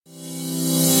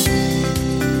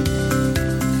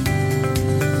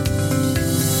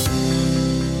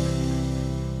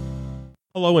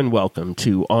Hello and welcome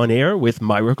to On Air with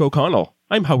Myrick O'Connell.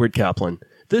 I'm Howard Kaplan.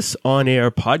 This on-air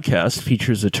podcast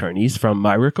features attorneys from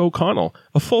Myrick O'Connell,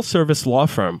 a full-service law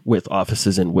firm with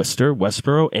offices in Worcester,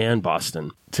 Westboro, and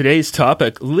Boston. Today's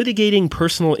topic, litigating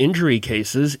personal injury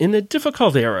cases in a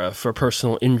difficult era for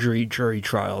personal injury jury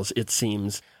trials, it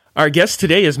seems. Our guest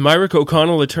today is Myrick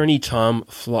O'Connell attorney Tom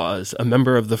Flaws, a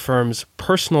member of the firm's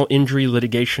personal injury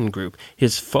litigation group.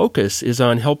 His focus is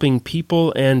on helping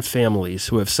people and families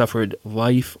who have suffered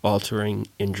life-altering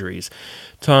injuries.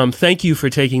 Tom, thank you for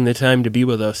taking the time to be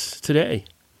with us today.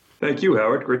 Thank you,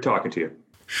 Howard. Great talking to you.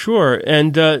 Sure.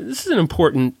 And this is an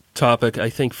important topic, I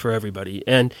think, for everybody.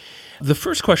 And the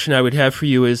first question I would have for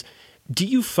you is, do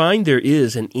you find there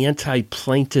is an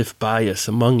anti-plaintiff bias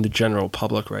among the general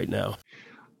public right now?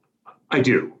 I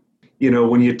do. You know,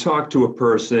 when you talk to a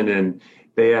person and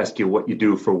they ask you what you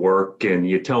do for work and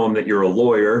you tell them that you're a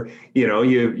lawyer, you know,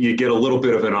 you get a little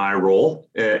bit of an eye roll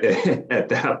at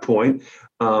that point.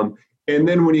 And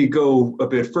then when you go a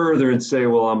bit further and say,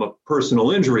 well, I'm a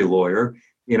personal injury lawyer,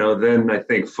 you know, then I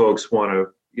think folks want to,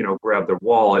 you know, grab their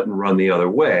wallet and run the other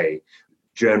way.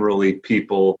 Generally,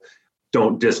 people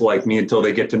don't dislike me until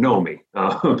they get to know me.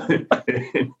 But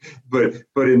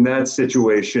in that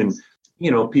situation, you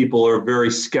know, people are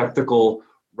very skeptical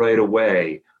right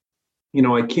away. You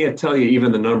know, I can't tell you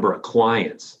even the number of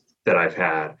clients that I've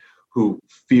had who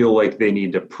feel like they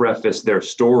need to preface their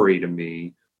story to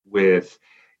me with,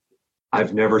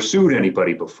 I've never sued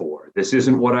anybody before. This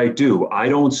isn't what I do. I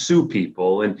don't sue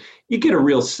people. And you get a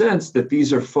real sense that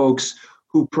these are folks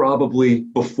who probably,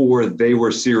 before they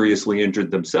were seriously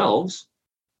injured themselves,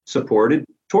 supported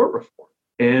tort reform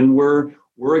and were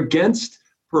against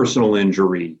personal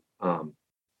injury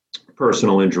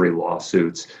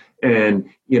lawsuits. And,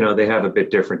 you know, they have a bit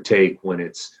different take when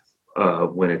it's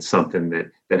something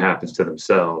that happens to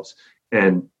themselves.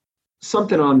 And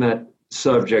something on that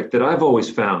subject that I've always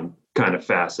found kind of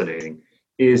fascinating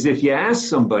is if you ask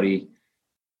somebody,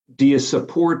 do you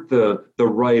support the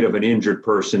right of an injured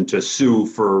person to sue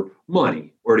for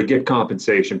money or to get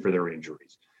compensation for their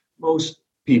injuries? Most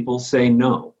people say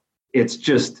no. It's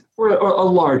just, or a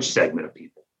large segment of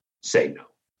people say no.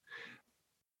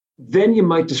 Then you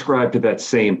might describe to that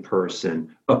same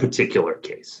person a particular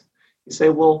case. You say,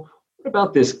 well, what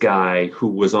about this guy who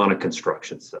was on a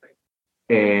construction site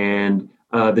and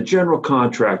the general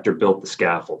contractor built the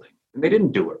scaffolding and they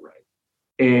didn't do it right.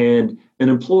 And an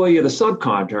employee of the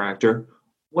subcontractor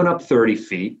went up 30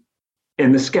 feet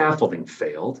and the scaffolding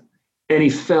failed and he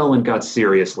fell and got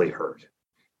seriously hurt.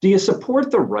 Do you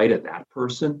support the right of that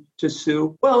person to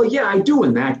sue? Well, yeah, I do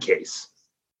in that case.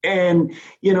 And,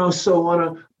 you know, so on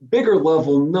a bigger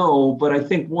level, no, but I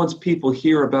think once people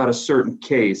hear about a certain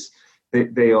case,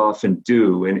 they often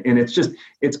do. And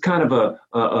it's kind of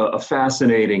a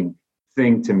fascinating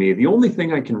thing to me. The only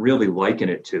thing I can really liken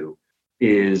it to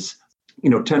is, you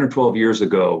know, 10 or 12 years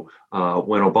ago,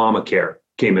 when Obamacare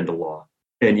came into law,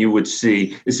 and you would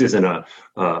see, this isn't a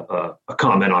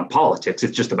comment on politics,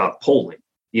 it's just about polling.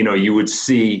 You know, you would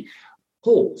see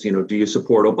polls, you know, do you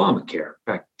support Obamacare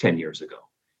back 10 years ago?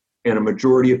 And a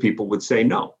majority of people would say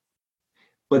no.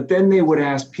 But then they would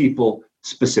ask people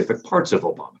specific parts of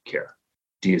Obamacare.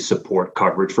 Do you support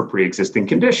coverage for pre-existing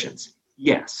conditions?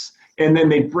 Yes. And then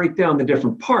they break down the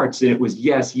different parts, and it was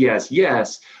yes, yes,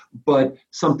 yes. But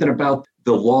something about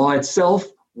the law itself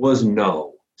was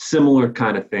no. Similar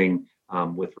kind of thing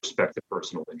with respect to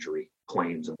personal injury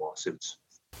claims and lawsuits.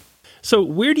 So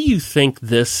where do you think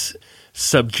this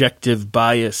subjective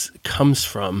bias comes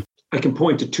from? I can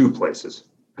point to two places,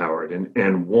 Howard,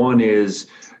 and one is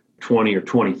 20 or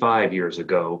 25 years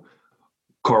ago,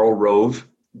 Karl Rove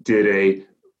did a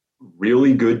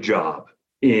really good job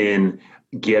in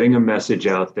getting a message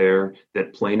out there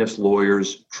that plaintiffs'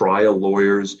 lawyers, trial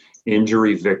lawyers,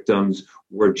 injury victims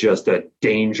were just a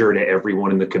danger to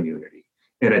everyone in the community.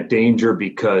 And a danger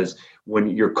because when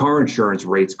your car insurance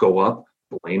rates go up,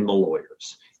 blame the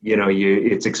lawyers. You know,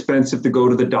 it's expensive to go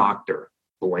to the doctor,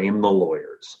 blame the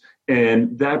lawyers.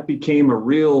 And that became a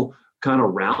real kind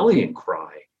of rallying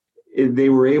cry. They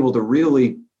were able to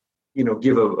really, you know,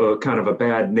 give a kind of a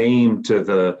bad name to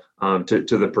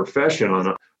the profession on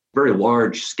a very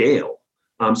large scale.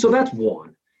 So that's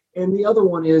one. And the other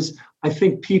one is, I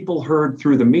think people heard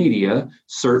through the media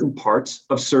certain parts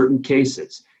of certain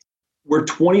cases. We're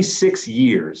 26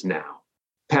 years now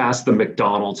past the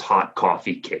McDonald's hot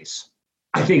coffee case.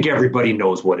 I think everybody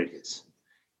knows what it is.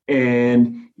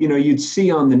 And, you know, you'd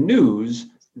see on the news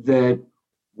that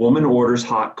woman orders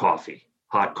hot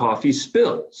coffee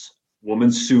spills,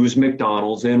 woman sues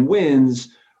McDonald's and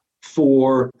wins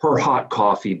for her hot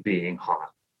coffee being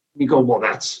hot. You go, well,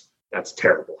 that's That's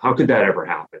terrible. How could that ever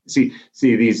happen? See,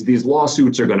 these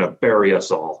lawsuits are going to bury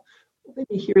us all. Well, then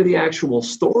you hear the actual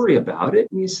story about it,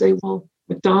 and you say, well,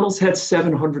 McDonald's had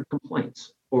 700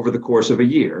 complaints over the course of a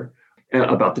year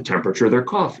about the temperature of their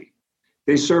coffee.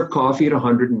 They serve coffee at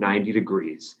 190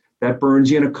 degrees. That burns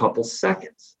you in a couple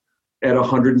seconds. At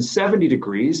 170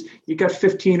 degrees, you got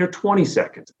 15 or 20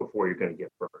 seconds before you're going to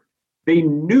get burned. They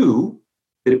knew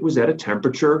that it was at a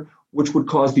temperature which would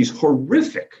cause these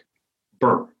horrific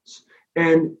burns,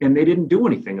 and they didn't do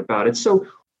anything about it. So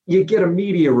you get a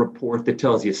media report that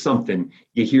tells you something,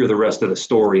 you hear the rest of the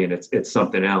story, and it's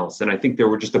something else. And I think there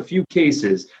were just a few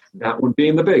cases, that one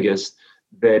being the biggest,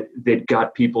 that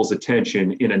got people's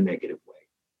attention in a negative way.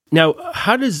 Now,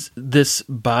 how does this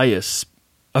bias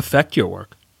affect your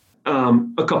work?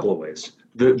 A couple of ways.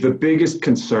 The biggest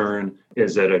concern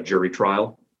is at a jury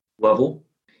trial level.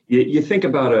 You think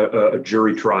about a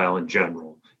jury trial in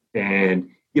general, and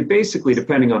you basically,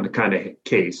 depending on the kind of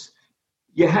case,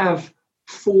 you have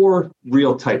 4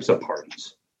 real types of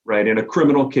parties, right? In a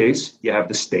criminal case, you have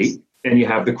the state and you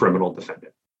have the criminal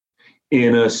defendant.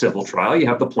 In a civil trial, you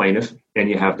have the plaintiff and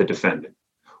you have the defendant.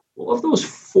 Well, of those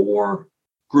 4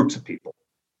 groups of people,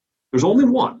 there's only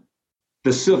one,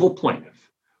 the civil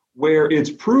plaintiff, where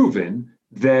it's proven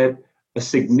that a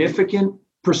significant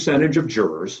percentage of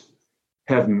jurors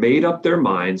have made up their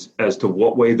minds as to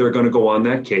what way they're going to go on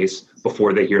that case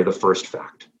before they hear the first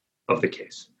fact of the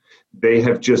case. They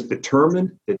have just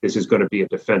determined that this is going to be a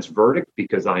defense verdict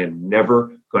because I am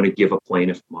never going to give a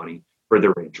plaintiff money for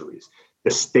their injuries.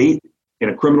 The state in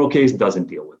a criminal case doesn't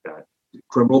deal with that. The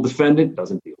criminal defendant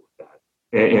doesn't deal with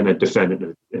that. And a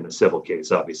defendant in a civil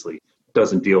case obviously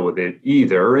doesn't deal with it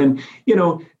either. And,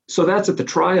 so that's at the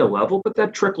trial level, but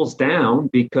that trickles down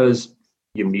because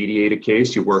you mediate a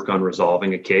case, you work on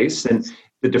resolving a case, and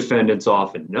the defendants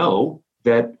often know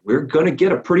that we're going to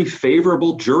get a pretty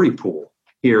favorable jury pool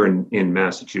here in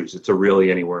Massachusetts or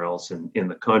really anywhere else in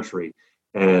the country.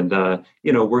 And,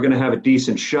 we're going to have a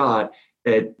decent shot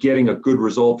at getting a good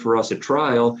result for us at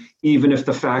trial, even if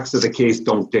the facts of the case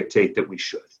don't dictate that we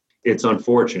should. It's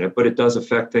unfortunate, but it does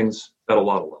affect things at a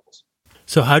lot of levels.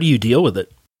 So how do you deal with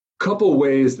it? Couple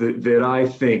ways that I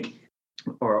think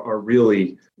are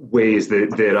really ways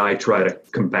that I try to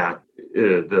combat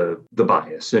the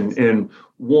bias. And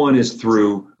one is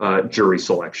through jury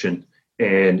selection.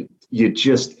 And you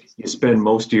spend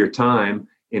most of your time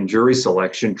in jury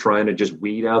selection trying to just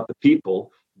weed out the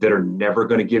people that are never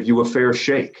going to give you a fair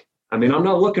shake. I mean, I'm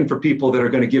not looking for people that are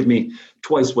going to give me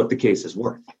twice what the case is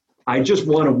worth. I just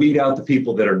want to weed out the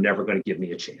people that are never going to give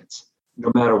me a chance. No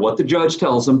matter what the judge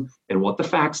tells them and what the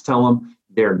facts tell them,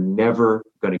 they're never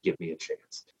going to give me a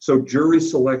chance. So jury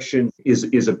selection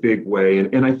is a big way.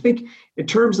 And I think in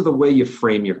terms of the way you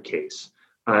frame your case,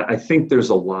 I think there's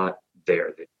a lot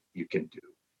there that you can do.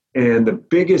 And the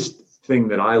biggest thing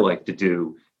that I like to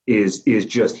do is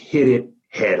just hit it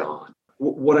head on.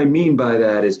 What I mean by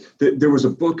that is there was a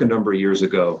book a number of years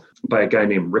ago by a guy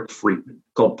named Rick Friedman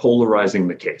called Polarizing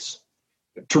the Case.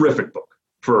 A terrific book.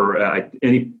 For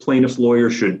any plaintiff's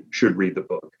lawyer should read the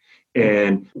book.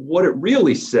 And what it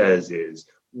really says is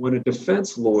when a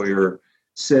defense lawyer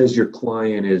says your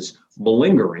client is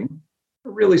malingering,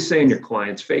 they're really saying your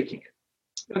client's faking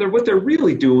it. Now, what they're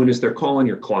really doing is they're calling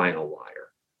your client a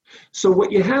liar. So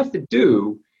what you have to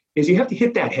do is you have to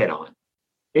hit that head on.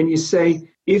 And you say,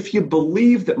 if you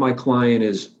believe that my client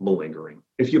is malingering,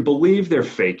 if you believe they're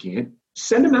faking it,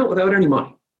 send them out without any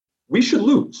money. We should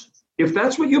lose. If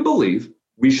that's what you believe,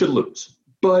 we should lose.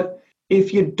 But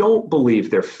if you don't believe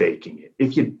they're faking it,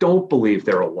 if you don't believe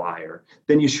they're a liar,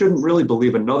 then you shouldn't really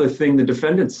believe another thing the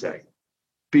defendants say.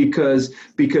 Because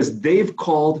they've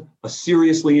called a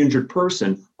seriously injured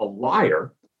person a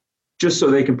liar just so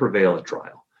they can prevail at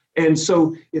trial. And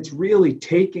so it's really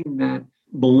taking that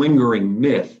malingering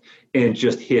myth and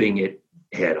just hitting it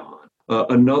head on.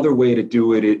 Another way to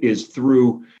do it is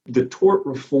through the tort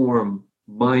reform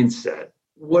mindset.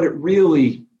 What it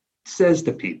really says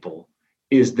to people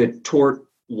is that tort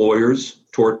lawyers,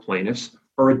 tort plaintiffs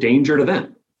are a danger to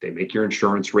them. They make your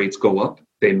insurance rates go up.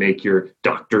 They make your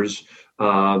doctors,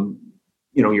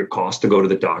 your cost to go to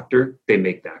the doctor, they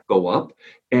make that go up.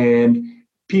 And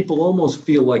people almost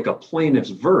feel like a plaintiff's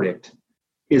verdict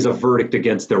is a verdict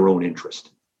against their own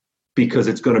interest because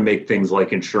it's going to make things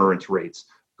like insurance rates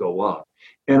go up.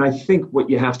 And I think what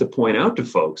you have to point out to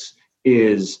folks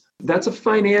is that's a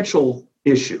financial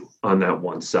issue on that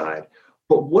one side.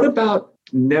 But what about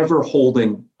never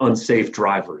holding unsafe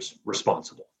drivers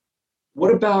responsible?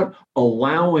 What about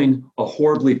allowing a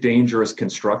horribly dangerous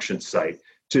construction site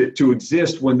to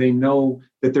exist when they know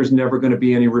that there's never going to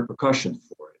be any repercussions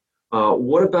for it?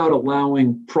 What about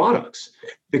allowing products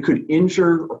that could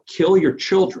injure or kill your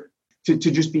children to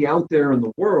just be out there in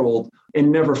the world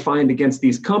and never find against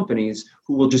these companies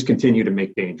who will just continue to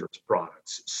make dangerous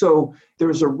products? So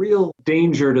there's a real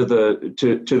danger to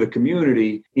the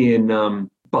community in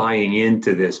buying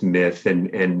into this myth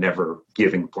and never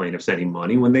giving plaintiffs any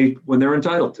money when they're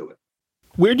entitled to it.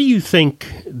 Where do you think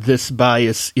this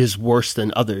bias is worse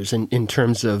than others in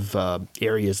terms of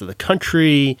areas of the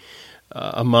country,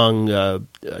 among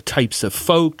types of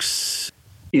folks?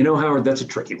 You know, Howard, that's a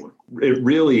tricky one. It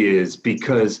really is,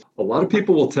 because a lot of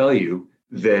people will tell you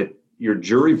that your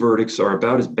jury verdicts are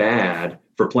about as bad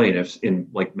for plaintiffs in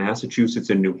like Massachusetts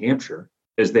and New Hampshire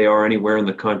as they are anywhere in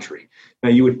the country. Now,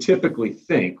 you would typically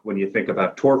think, when you think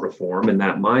about tort reform and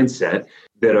that mindset,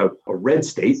 that a red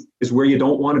state is where you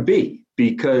don't want to be,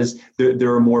 because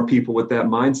there are more people with that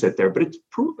mindset there. But it's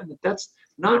proven that that's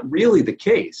not really the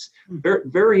case. Very,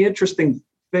 very interesting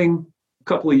thing. A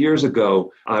couple of years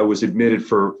ago, I was admitted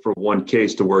for one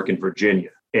case to work in Virginia.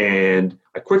 And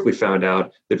I quickly found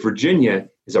out that Virginia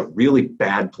is a really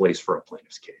bad place for a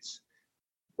plaintiff's case.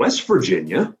 West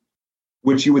Virginia,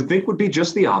 which you would think would be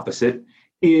just the opposite,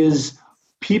 is,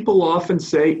 people often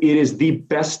say, it is the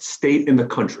best state in the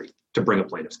country to bring a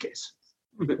plaintiff's case.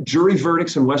 Jury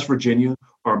verdicts in West Virginia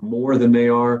are more than they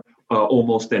are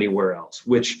almost anywhere else,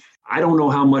 which I don't know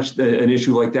how much an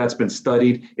issue like that's been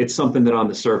studied. It's something that on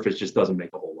the surface just doesn't make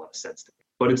a whole lot of sense to me,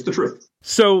 but it's the truth.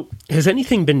 So has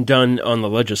anything been done on the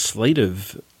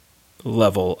legislative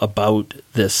level about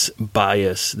this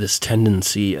bias, this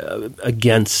tendency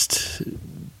against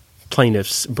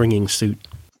plaintiffs bringing suit?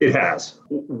 It has.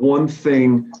 One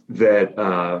thing that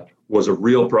was a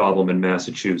real problem in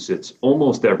Massachusetts,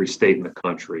 almost every state in the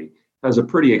country has a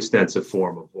pretty extensive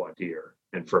form of voir dire.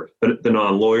 And for the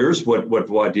non-lawyers, what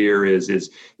voir dire is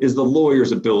the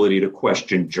lawyer's ability to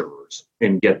question jurors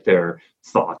and get their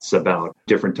thoughts about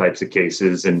different types of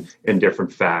cases and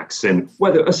different facts, and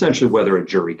whether a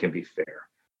jury can be fair.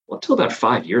 Well, until about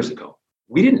 5 years ago,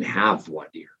 we didn't have voir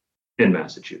dire in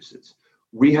Massachusetts.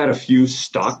 We had a few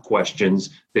stock questions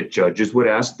that judges would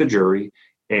ask the jury,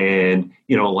 and,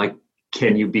 like,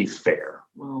 can you be fair?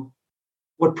 Well,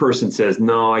 what person says,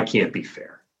 no, I can't be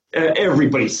fair?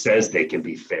 Everybody says they can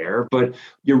be fair, but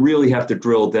you really have to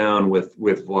drill down with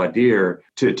voir dire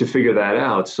to figure that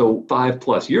out. So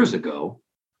 5+ years ago,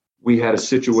 we had a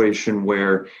situation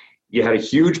where you had a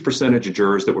huge percentage of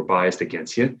jurors that were biased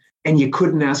against you, and you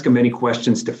couldn't ask them any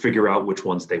questions to figure out which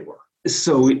ones they were.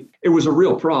 So it was a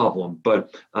real problem.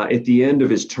 But at the end of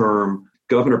his term,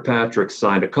 Governor Patrick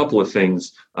signed a couple of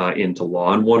things into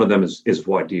law, and one of them is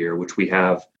voir dire, which we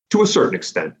have to a certain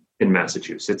extent in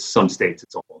Massachusetts. Some states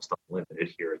it's almost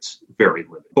unlimited. Here it's very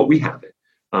limited, but we have it,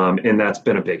 and that's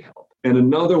been a big help. And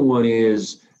another one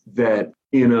is that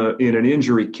in an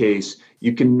injury case,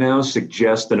 you can now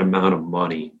suggest an amount of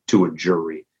money to a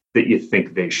jury that you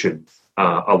think they should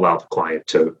allow the client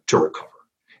to recover.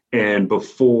 And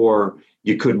before,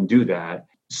 you couldn't do that.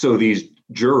 So these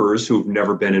jurors who've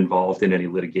never been involved in any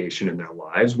litigation in their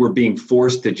lives were being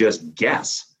forced to just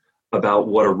guess about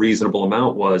what a reasonable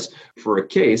amount was for a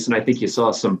case. And I think you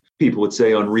saw some people would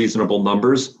say unreasonable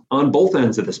numbers on both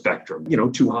ends of the spectrum,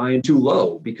 too high and too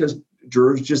low, because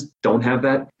jurors just don't have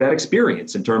that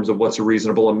experience in terms of what's a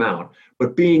reasonable amount.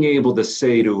 But being able to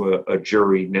say to a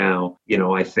jury now,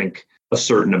 I think a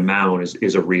certain amount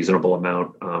is a reasonable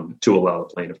amount to allow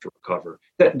the plaintiff to recover.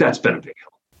 That's been a big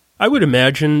help. I would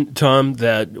imagine, Tom,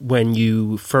 that when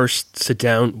you first sit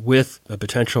down with a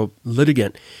potential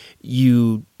litigant,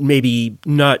 you maybe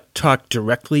not talk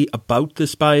directly about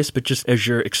this bias, but just as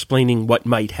you're explaining what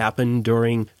might happen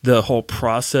during the whole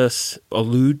process,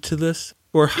 allude to this?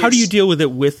 Or how do you deal with it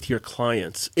with your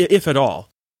clients, if at all?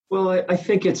 Well, I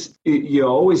think you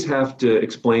always have to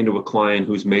explain to a client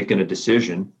who's making a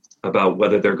decision about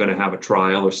whether they're going to have a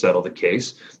trial or settle the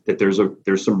case that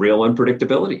there's some real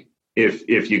unpredictability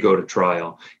if you go to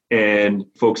trial. And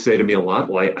folks say to me a lot,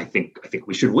 well, I think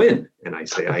we should win. And I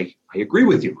say, I agree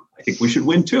with you. I think we should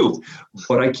win too.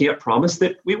 But I can't promise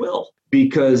that we will,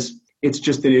 because it's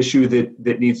just an issue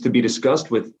that needs to be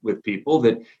discussed with people,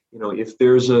 that, if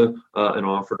there's an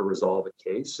offer to resolve a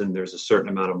case and there's a certain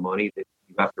amount of money that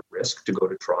you have to risk to go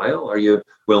to trial, are you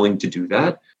willing to do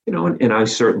that? And I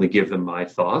certainly give them my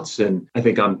thoughts. And I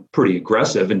think I'm pretty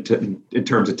aggressive in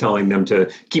terms of telling them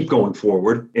to keep going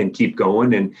forward and keep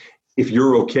going. And if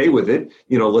you're okay with it,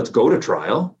 let's go to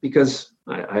trial, because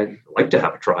I like to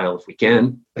have a trial if we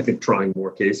can. I think trying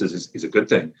more cases is a good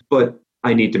thing. But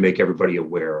I need to make everybody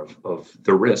aware of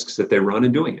the risks that they run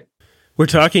in doing it. We're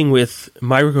talking with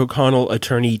Myrick O'Connell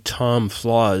attorney Tom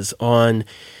Flaws on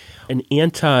an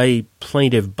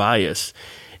anti-plaintiff bias.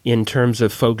 in terms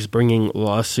of folks bringing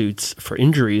lawsuits for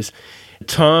injuries.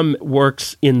 Tom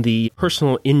works in the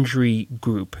personal injury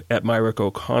group at Myrick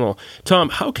O'Connell. Tom,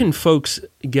 how can folks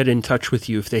get in touch with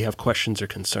you if they have questions or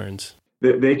concerns?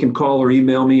 They can call or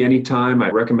email me anytime. I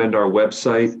recommend our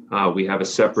website. We have a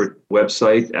separate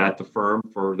website at the firm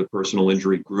for the personal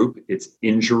injury group. It's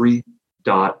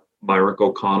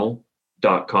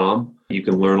injury.myrickoconnell.com. You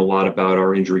can learn a lot about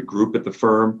our injury group at the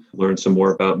firm, learn some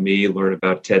more about me, learn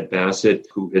about Ted Bassett,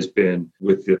 who has been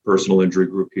with the personal injury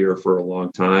group here for a long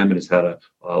time and has had a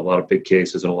lot of big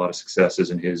cases and a lot of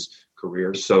successes in his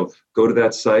career. So go to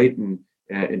that site and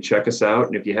check us out.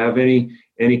 And if you have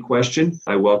any question,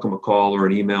 I welcome a call or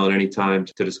an email at any time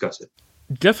to discuss it.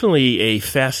 Definitely a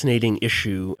fascinating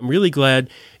issue. I'm really glad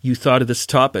you thought of this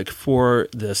topic for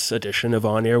this edition of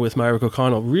On Air with Myrick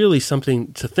O'Connell. Really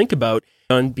something to think about.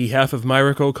 On behalf of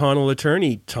Myrick O'Connell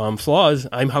attorney Tom Flaws,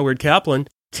 I'm Howard Kaplan.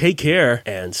 Take care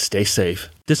and stay safe.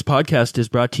 This podcast is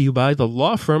brought to you by the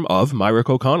law firm of Myrick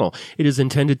O'Connell. It is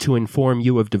intended to inform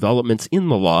you of developments in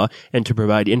the law and to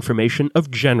provide information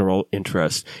of general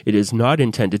interest. It is not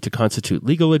intended to constitute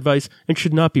legal advice and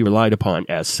should not be relied upon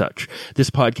as such. This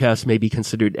podcast may be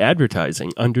considered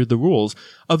advertising under the rules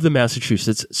of the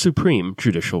Massachusetts Supreme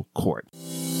Judicial Court.